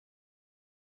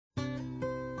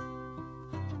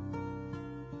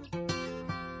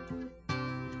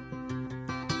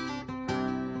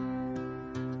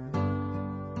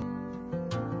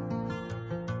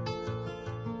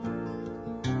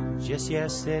Just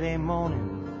yesterday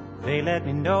morning, they let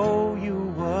me know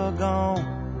you were gone.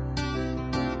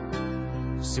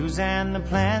 Suzanne, the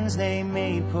plans they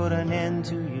made put an end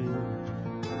to you.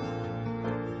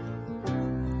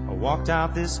 I walked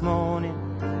out this morning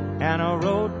and I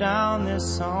wrote down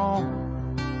this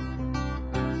song.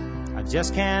 I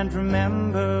just can't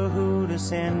remember who to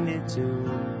send it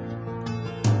to.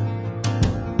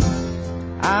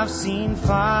 I've seen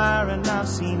fire and I've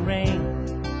seen rain.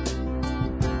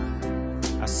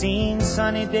 I've seen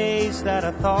sunny days that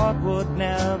I thought would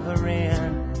never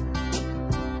end.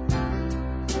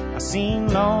 I've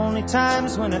seen lonely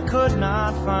times when I could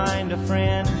not find a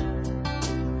friend.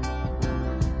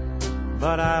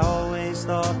 But I always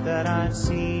thought that I'd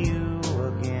see you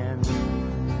again.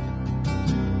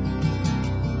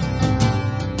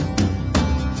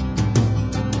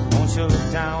 Won't you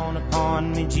look down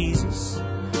upon me, Jesus?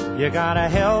 You gotta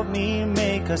help me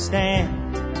make a stand.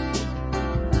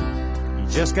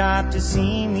 You just got to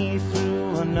see me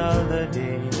through another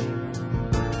day.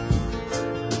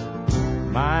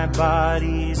 My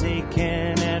body's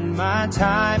aching and my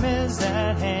time is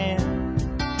at hand.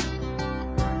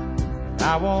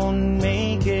 I won't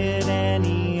make it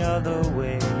any other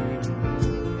way.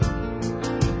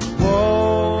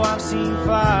 Whoa, I've seen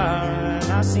fire and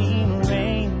I've seen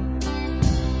rain.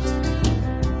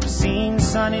 I've seen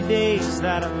sunny days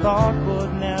that I thought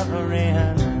would never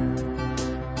end.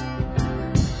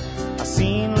 I've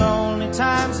seen lonely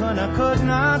times when I could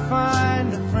not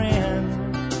find a friend.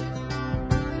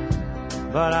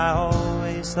 But I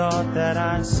always thought that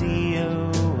I'd see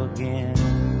you again.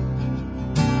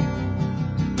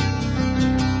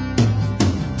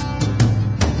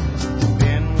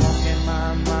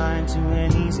 To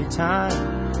an easy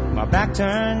time, my back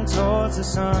turned towards the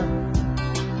sun.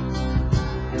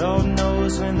 Lord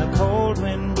knows when the cold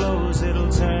wind blows, it'll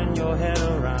turn your head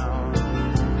around.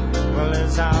 Well,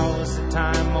 there's hours of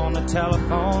time on the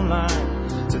telephone line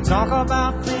to talk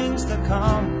about things to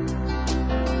come.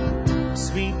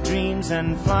 Sweet dreams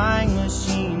and flying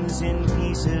machines in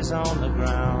pieces on the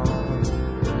ground.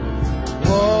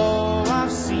 Whoa,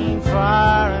 I've seen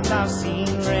fire and I've seen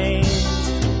rain.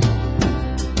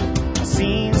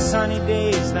 Seen sunny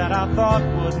days that I thought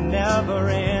would never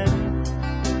end.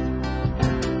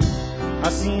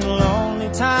 I've seen lonely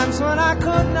times when I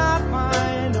could not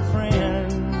find a friend.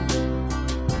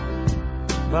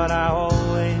 But I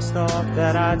always thought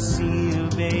that I'd see you,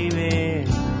 baby,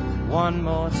 one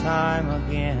more time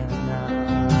again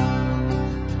now.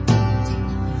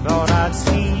 Thought I'd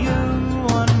see you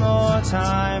one more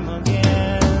time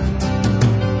again.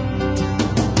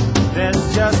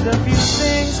 There's just a few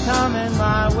things coming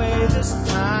my way this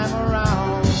time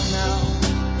around now.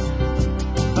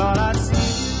 Thought I'd see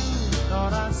you,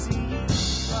 thought I'd see you.